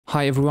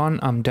Hi everyone,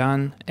 I'm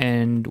Dan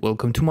and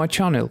welcome to my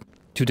channel.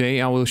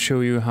 Today I will show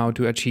you how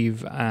to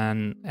achieve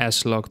an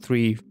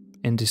S-Log3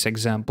 in this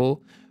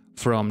example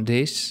from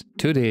this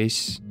to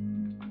this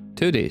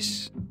to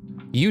this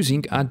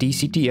using a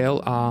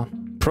DCTL, a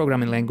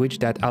programming language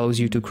that allows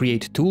you to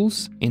create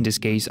tools, in this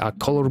case a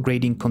color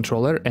grading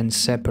controller and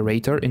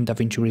separator in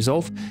Davinci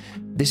Resolve.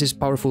 This is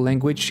powerful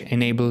language,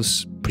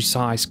 enables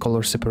precise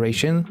color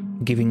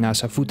separation, giving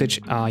us a footage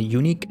a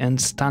unique and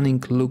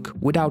stunning look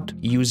without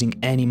using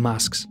any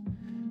masks.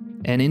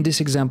 And in this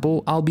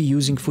example, I'll be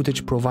using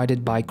footage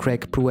provided by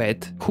Craig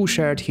Pruett, who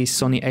shared his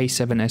Sony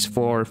a7S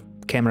IV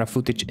camera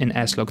footage in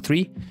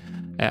S-Log3.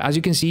 As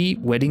you can see,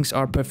 weddings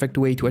are a perfect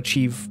way to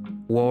achieve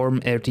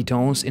warm, earthy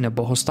tones in a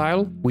boho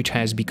style, which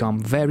has become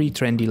very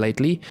trendy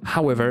lately.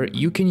 However,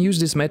 you can use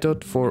this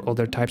method for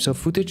other types of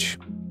footage,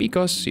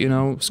 because, you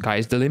know,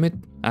 sky's the limit,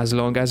 as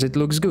long as it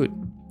looks good.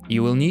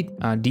 You will need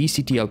a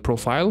DCTL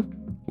profile,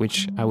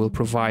 which I will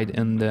provide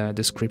in the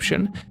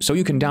description, so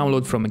you can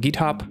download from a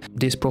GitHub.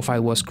 This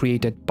profile was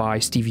created by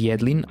Stevie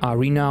Edlin, a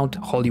renowned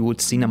Hollywood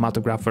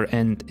cinematographer,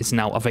 and is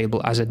now available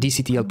as a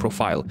DCTL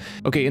profile.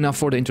 Okay, enough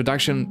for the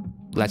introduction,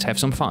 let's have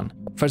some fun.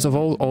 First of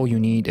all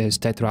you need is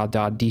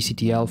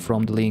tetra.dctl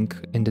from the link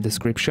in the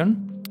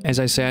description.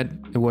 As I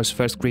said, it was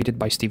first created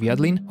by Stevie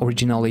Edlin,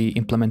 originally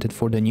implemented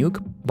for the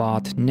Nuke,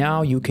 but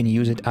now you can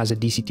use it as a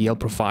DCTL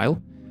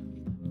profile.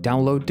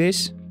 Download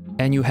this,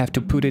 and you have to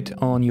put it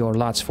on your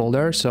LUTs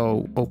folder,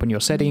 so open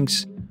your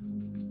settings,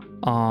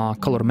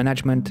 color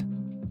management,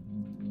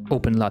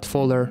 open LUT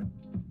folder,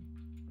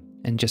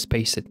 and just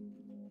paste it.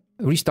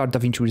 Restart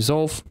Davinci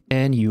Resolve,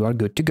 and you are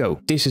good to go.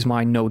 This is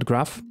my node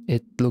graph.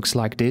 It looks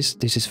like this.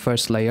 This is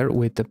first layer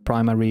with the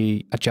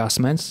primary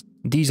adjustments.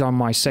 These are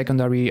my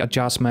secondary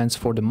adjustments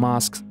for the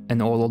masks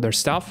and all other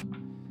stuff.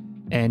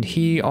 And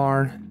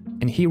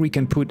here we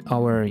can put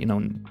our,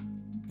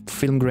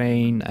 film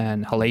grain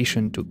and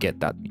halation to get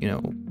that,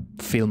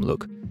 film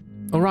look.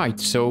 Alright,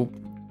 so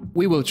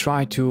we will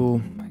try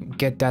to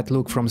get that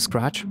look from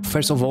scratch.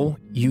 First of all,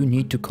 you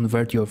need to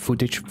convert your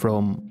footage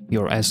from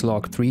your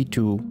S-Log3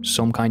 to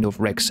some kind of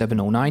Rec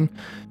 709,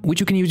 which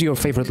you can use your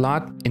favorite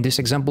LUT. In this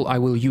example, I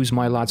will use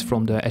my LUTs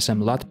from the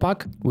SM LUT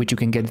pack, which you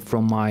can get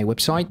from my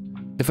website.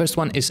 The first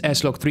one is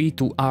S-Log3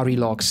 to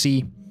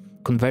RE-Log-C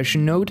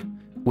conversion node,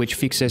 which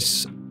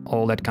fixes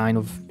all that kind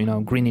of,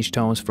 greenish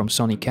tones from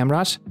Sony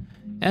cameras.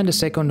 And the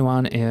second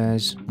one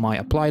is my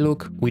apply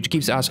look, which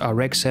gives us a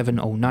Rec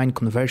 709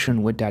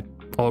 conversion with that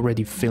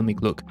already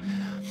filmic look.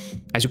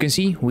 As you can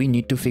see, we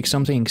need to fix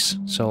some things,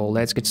 so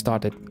let's get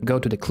started. Go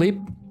to the clip,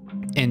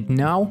 and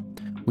now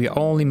we are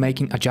only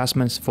making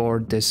adjustments for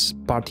this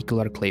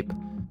particular clip.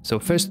 So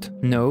first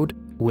node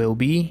will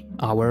be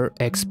our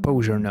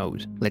exposure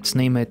node. Let's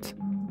name it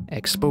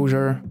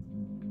exposure.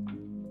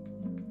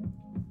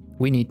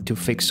 We need to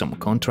fix some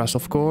contrast,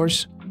 of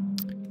course.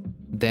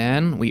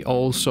 Then we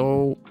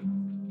also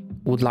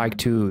would like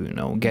to,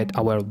 get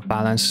our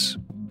balance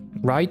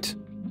right.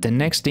 The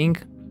next thing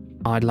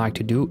I'd like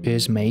to do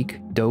is make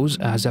those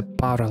as a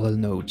parallel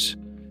nodes.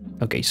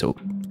 Okay, so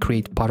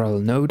create parallel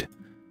node.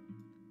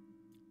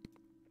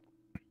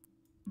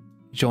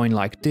 Join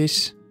like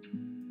this.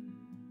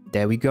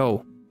 There we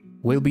go.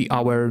 Will be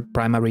our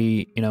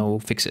primary,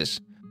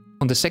 fixes.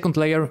 On the second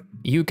layer,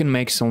 you can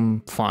make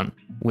some fun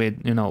with,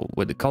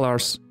 with the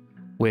colors,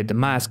 with the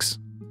masks,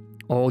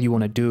 all you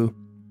want to do,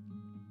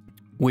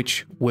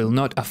 which will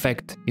not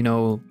affect,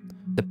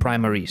 the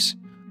primaries.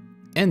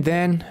 And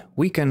then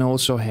we can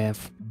also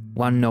have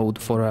one node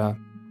for a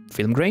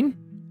film grain,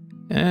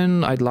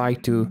 and I'd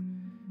like to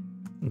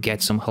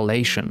get some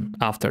halation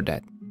after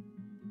that.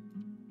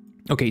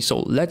 Okay, so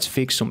let's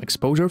fix some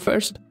exposure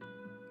first.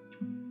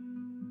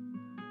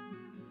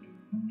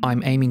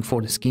 I'm aiming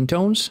for the skin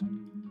tones,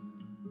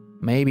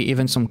 maybe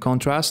even some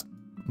contrast,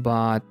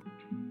 but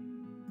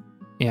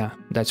yeah,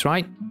 that's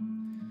right.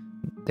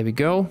 There we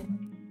go.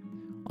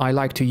 I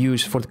like to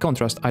use, for the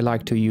contrast, I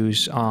like to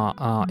use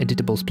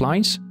editable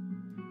splines,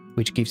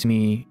 which gives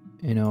me,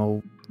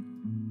 a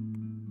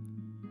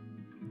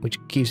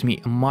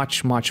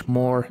much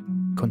more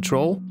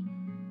control.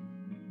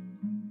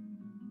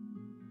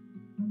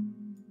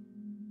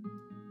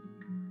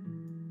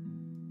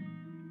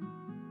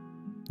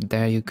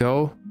 There you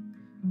go.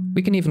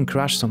 We can even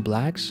crush some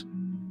blacks.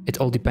 It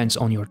all depends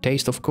on your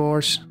taste, of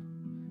course.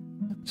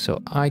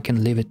 So I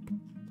can leave it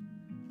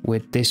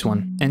with this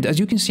one. And as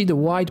you can see, the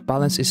white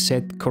balance is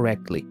set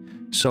correctly.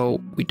 So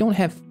we don't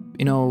have,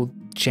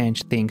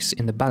 change things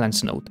in the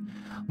balance node.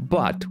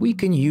 But we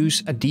can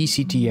use a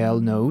DCTL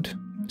node.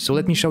 So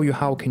let me show you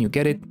how can you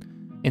get it.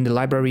 In the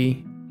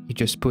library, you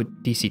just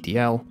put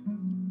DCTL.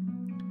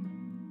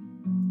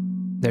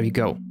 There you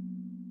go.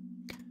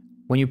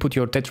 When you put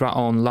your Tetra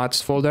on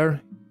LUTs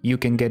folder, you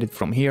can get it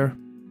from here.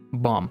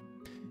 Boom.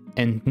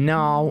 And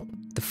now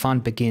the fun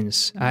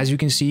begins. As you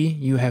can see,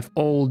 you have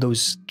all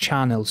those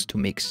channels to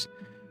mix,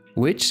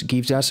 which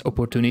gives us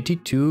opportunity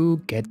to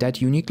get that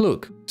unique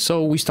look.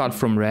 So we start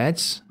from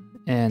reds,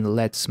 and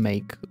let's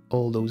make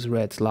all those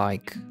reds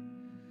like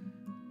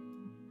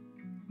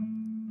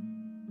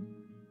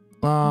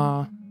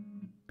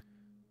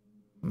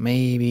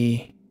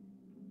maybe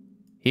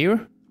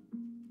here.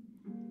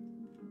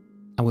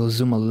 I will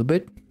zoom a little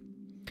bit.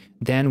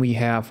 Then we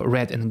have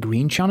red and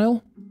green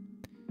channel.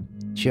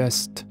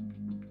 Just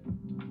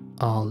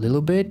a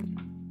little bit.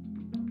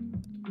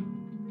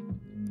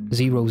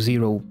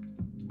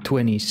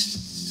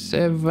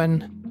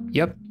 0027.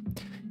 Yep.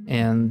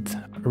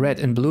 And red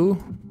and blue.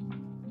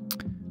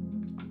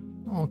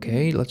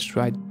 Okay, let's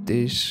try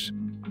this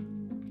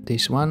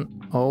one.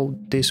 Oh,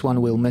 this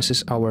one will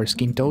messes our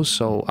skin tones,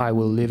 so I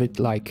will leave it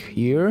like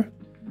here.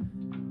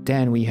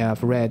 Then we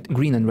have red,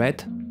 green and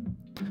red.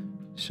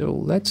 So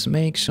let's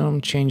make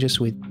some changes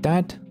with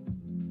that.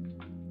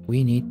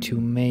 We need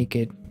to make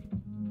it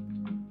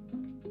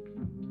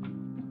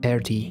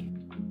earthy.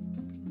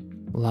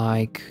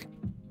 Like,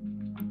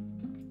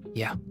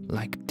 yeah,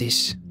 like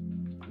this.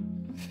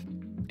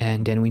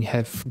 And then we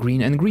have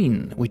green and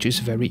green, which is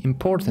very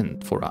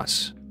important for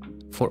us.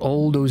 For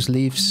all those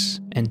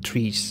leaves and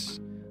trees.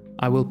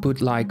 I will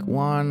put like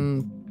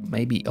one,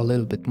 maybe a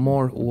little bit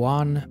more,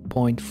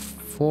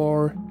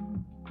 1.4.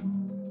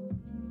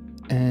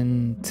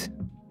 And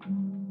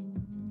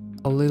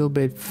a little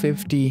bit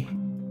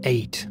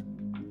 58.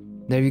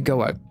 There you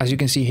go, as you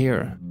can see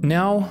here.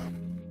 Now,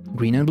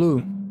 green and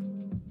blue.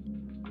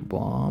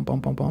 Bom, bom,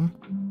 bom, bom.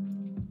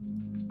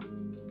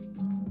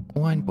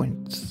 1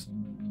 point.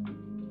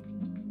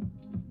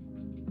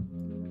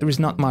 There is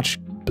not much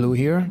blue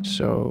here,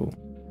 so...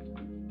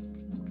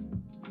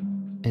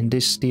 And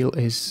this still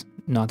is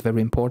not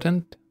very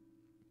important.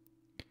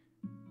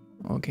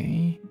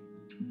 Okay.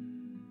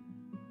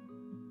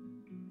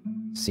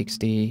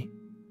 60.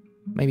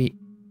 Maybe...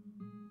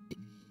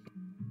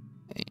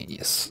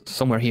 Yes,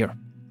 somewhere here.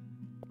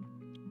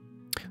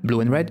 Blue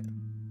and red.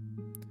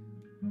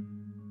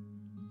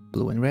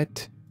 Blue and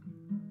red.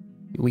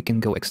 We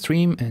can go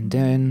extreme and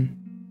then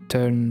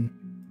turn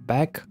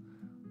back.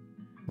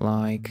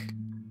 Like...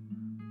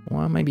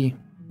 Well, maybe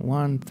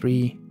 1,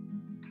 3,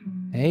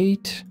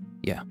 8.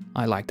 Yeah,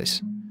 I like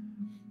this.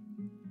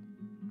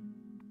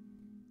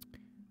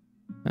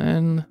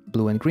 And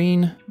blue and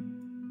green.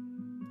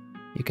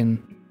 You can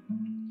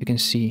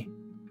see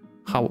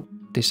how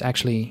this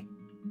actually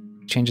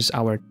changes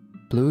our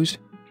blues.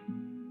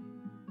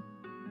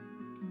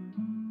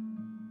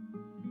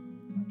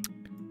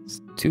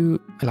 I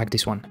like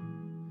this one.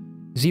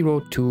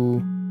 0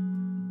 to,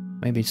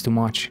 maybe it's too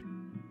much.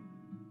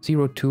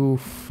 0 to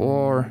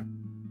 4,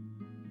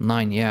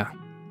 9. Yeah,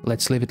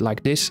 let's leave it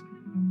like this.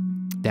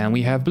 Then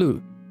we have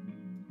blue.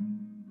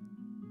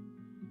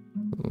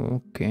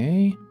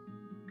 Okay.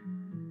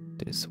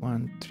 This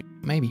one, 3,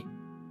 maybe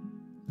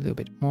a little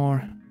bit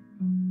more.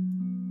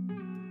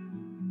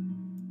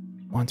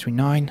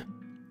 139.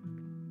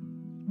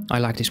 I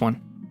like this one.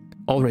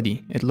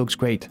 Already, it looks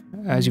great.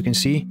 As you can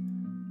see,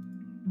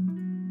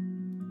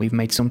 we've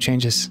made some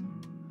changes,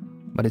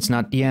 but it's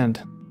not the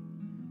end.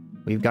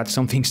 We've got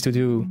some things to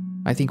do.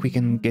 I think we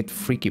can get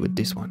freaky with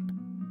this one.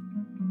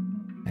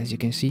 As you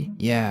can see,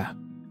 yeah.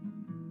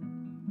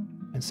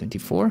 And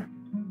 74.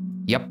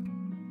 Yep.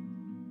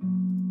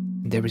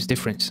 There is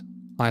difference.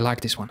 I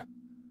like this one.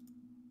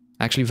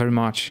 Actually, very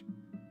much.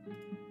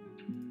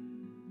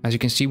 As you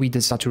can see, we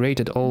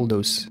desaturated all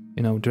those,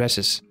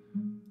 dresses.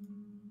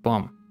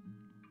 Boom.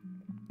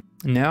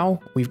 Now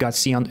we've got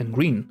cyan and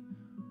green.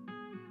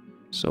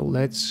 So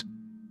let's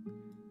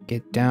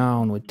get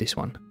down with this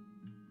one.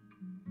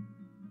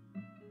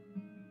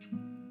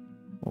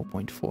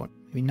 0.4.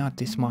 Maybe not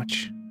this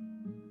much.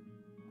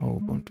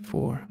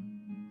 0.4.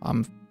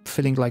 I'm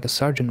feeling like a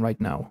sergeant right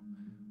now.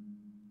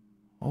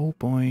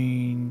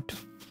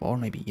 0.4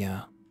 maybe,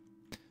 yeah.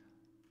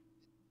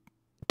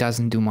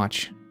 Doesn't do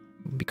much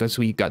because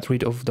we got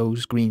rid of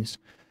those greens.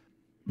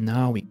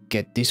 Now we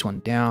get this one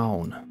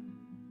down.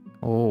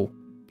 Oh,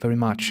 very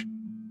much.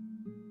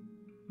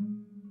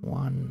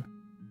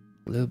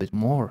 A little bit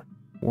more.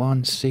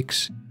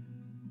 1.6,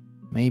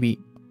 maybe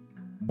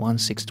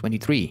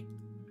 1.623.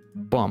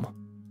 Boom.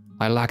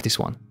 I like this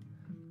one.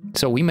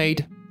 So we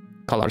made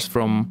colors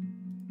from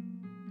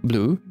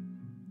blue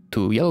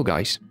to yellow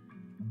guys.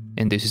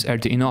 And this is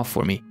earthy enough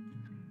for me.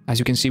 As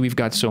you can see, we've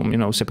got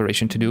some,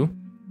 separation to do.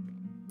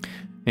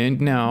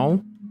 And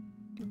now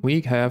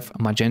we have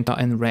magenta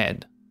and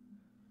red.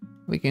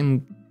 We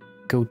can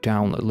go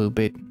down a little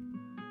bit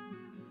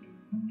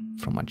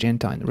from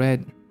magenta and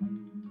red.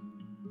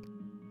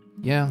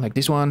 Yeah, like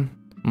this one,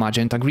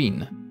 magenta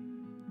green.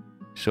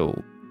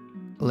 So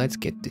let's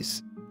get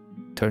this,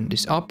 turn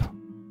this up.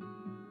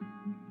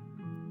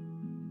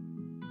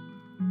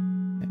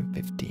 And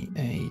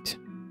 58.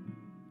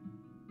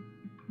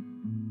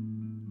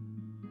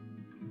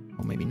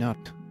 Or maybe not.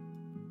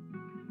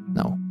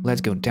 No,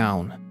 let's go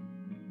down.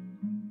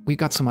 We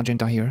got some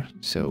magenta here,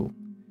 so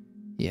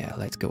yeah,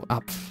 let's go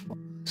up.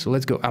 So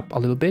let's go up a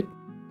little bit.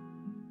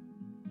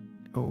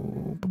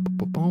 Oh,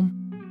 boom.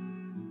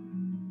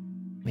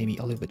 Maybe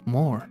a little bit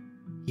more.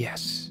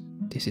 Yes,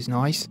 this is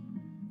nice.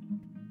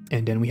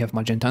 And then we have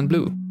magenta and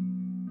blue.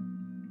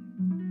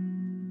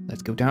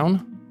 Let's go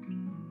down.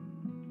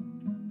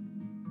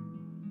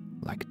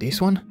 Like this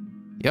one.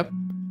 Yep.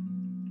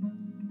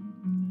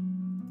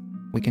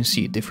 we can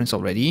see a difference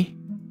already.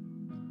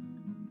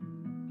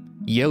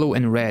 Yellow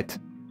and red.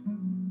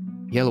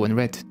 Yellow and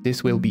red,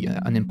 this will be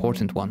an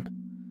important one.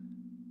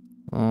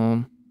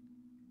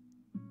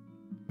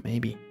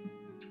 Maybe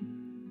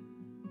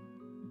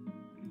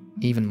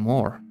even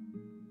more,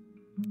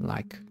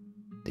 like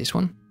this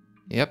one.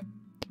 Yep.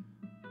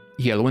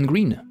 Yellow and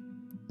green.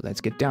 Let's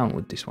get down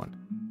with this one.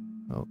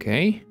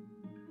 Okay.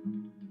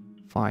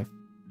 5,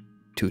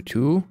 2,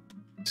 2.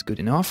 It's good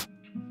enough.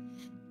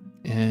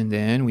 And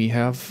then we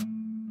have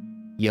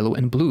yellow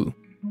and blue.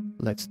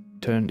 Let's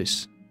turn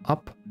this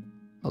up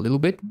a little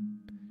bit.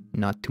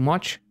 Not too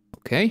much.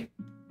 Okay.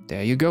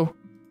 There you go.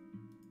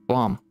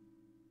 Bomb.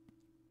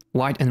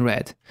 White and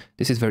red.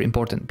 This is very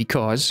important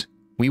because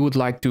we would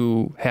like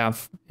to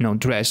have,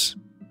 dress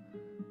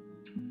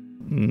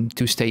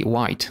to stay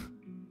white.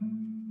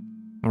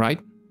 Right?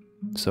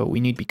 So we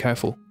need to be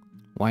careful.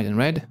 White and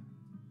red.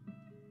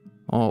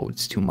 Oh,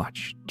 it's too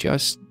much.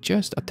 Just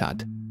a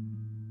tad.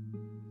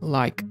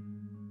 Like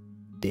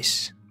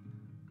this.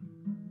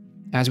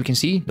 As we can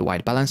see, the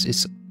white balance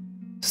is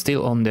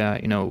still on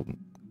the,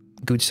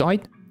 good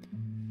side.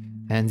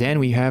 And then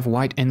we have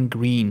white and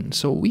green.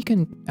 So we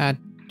can add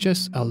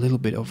just a little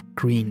bit of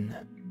green.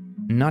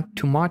 Not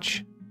too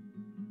much.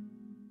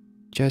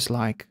 Just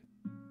like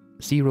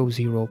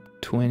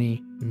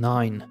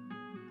 0029.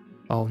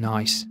 Oh,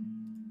 nice.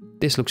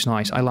 This looks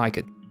nice. I like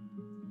it.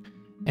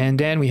 And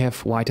then we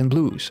have white and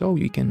blue. So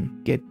you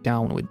can get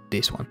down with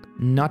this one.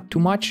 Not too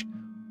much.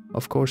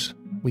 Of course,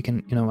 we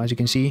can, as you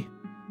can see,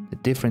 the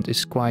difference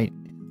is quite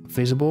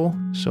visible.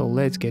 So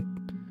let's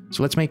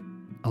make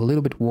a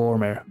little bit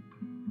warmer,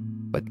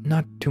 but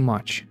not too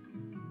much.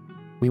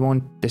 We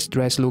want this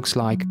dress looks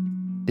like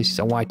this is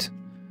a white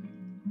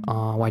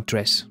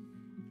dress.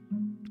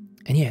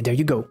 And yeah, there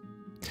you go.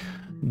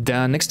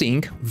 The next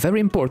thing, very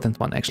important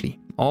one actually.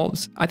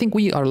 I think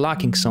we are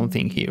lacking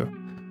something here.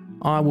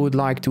 I would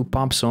like to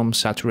pump some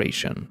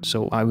saturation,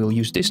 so I will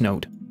use this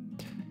node.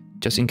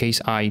 Just in case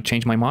I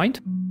change my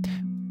mind.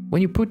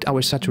 When you put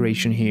our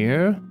saturation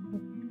here,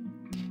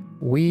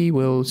 we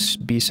will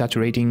be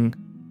saturating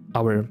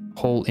our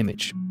whole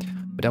image.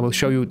 But I will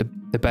show you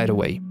the better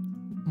way,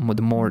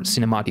 the more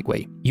cinematic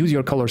way. Use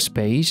your color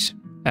space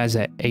as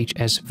a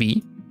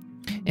HSV,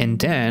 and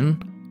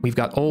then we've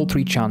got all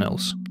 3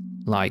 channels,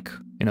 like,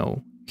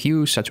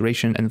 hue,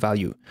 saturation, and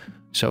value.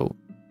 So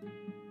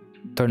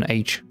turn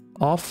H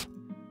off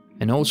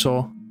and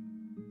also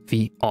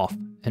V off.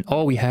 And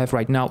all we have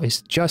right now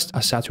is just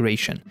a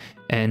saturation.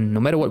 And no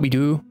matter what we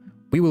do,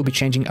 we will be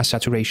changing a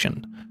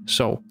saturation.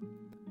 So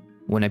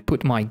when I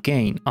put my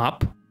gain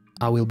up,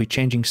 I will be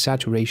changing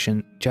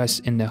saturation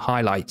just in the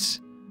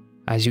highlights.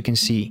 As you can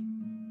see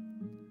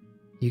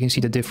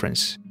the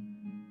difference.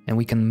 And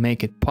we can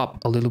make it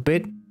pop a little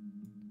bit.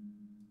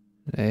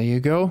 There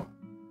you go.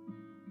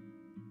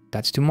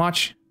 That's too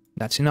much.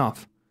 That's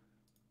enough.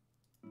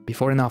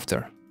 Before and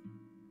after.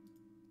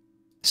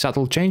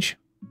 Subtle change,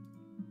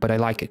 but I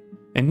like it.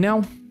 And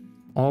now,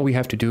 all we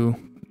have to do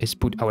is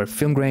put our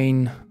film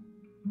grain.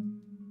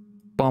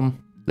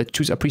 Boom. Let's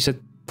choose a preset.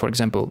 For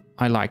example,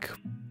 I like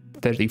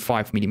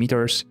 35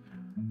 millimeters.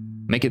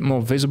 Make it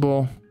more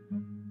visible.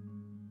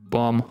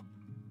 Boom.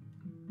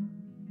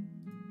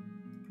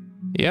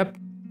 Yep.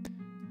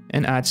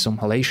 And add some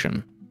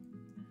halation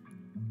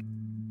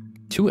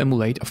to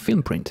emulate a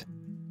film print.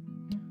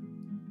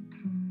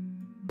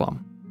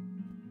 Boom.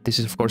 This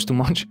is of course too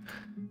much.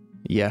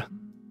 Yeah.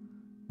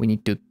 We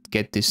need to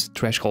get this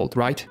threshold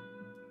right.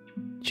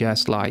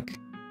 Just like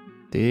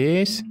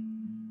this.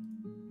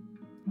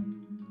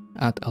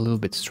 Add a little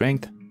bit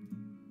strength.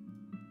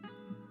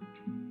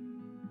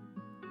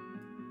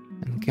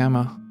 And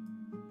gamma.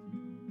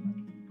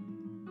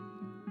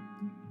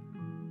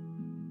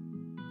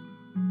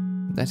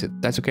 That's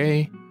it. That's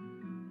okay.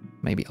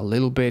 Maybe a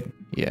little bit.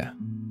 Yeah.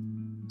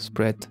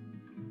 Spread.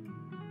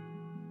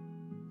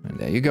 And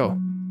there you go.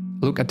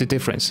 Look at the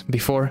difference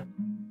before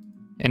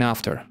and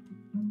after.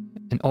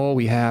 And all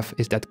we have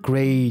is that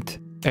great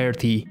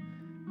earthy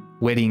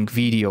wedding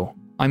video.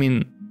 I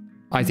mean,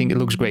 I think it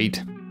looks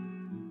great.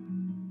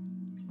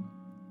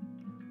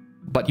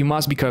 But you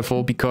must be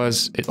careful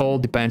because it all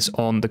depends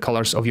on the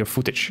colors of your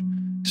footage.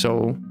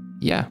 So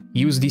yeah,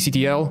 use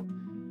DCTL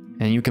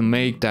and you can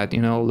make that,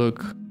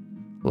 look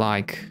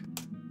like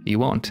you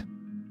want.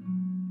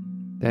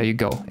 There you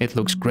go. It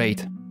looks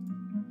great.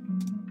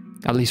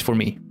 At least for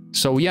me.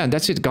 So yeah,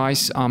 that's it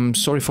guys. I'm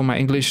sorry for my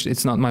English,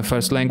 it's not my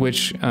first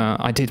language.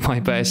 I did my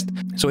best.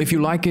 So if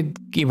you like it,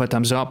 give a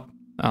thumbs up,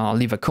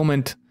 leave a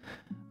comment,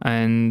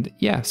 and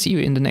yeah, see you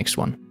in the next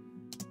one.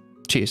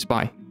 Cheers,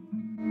 bye.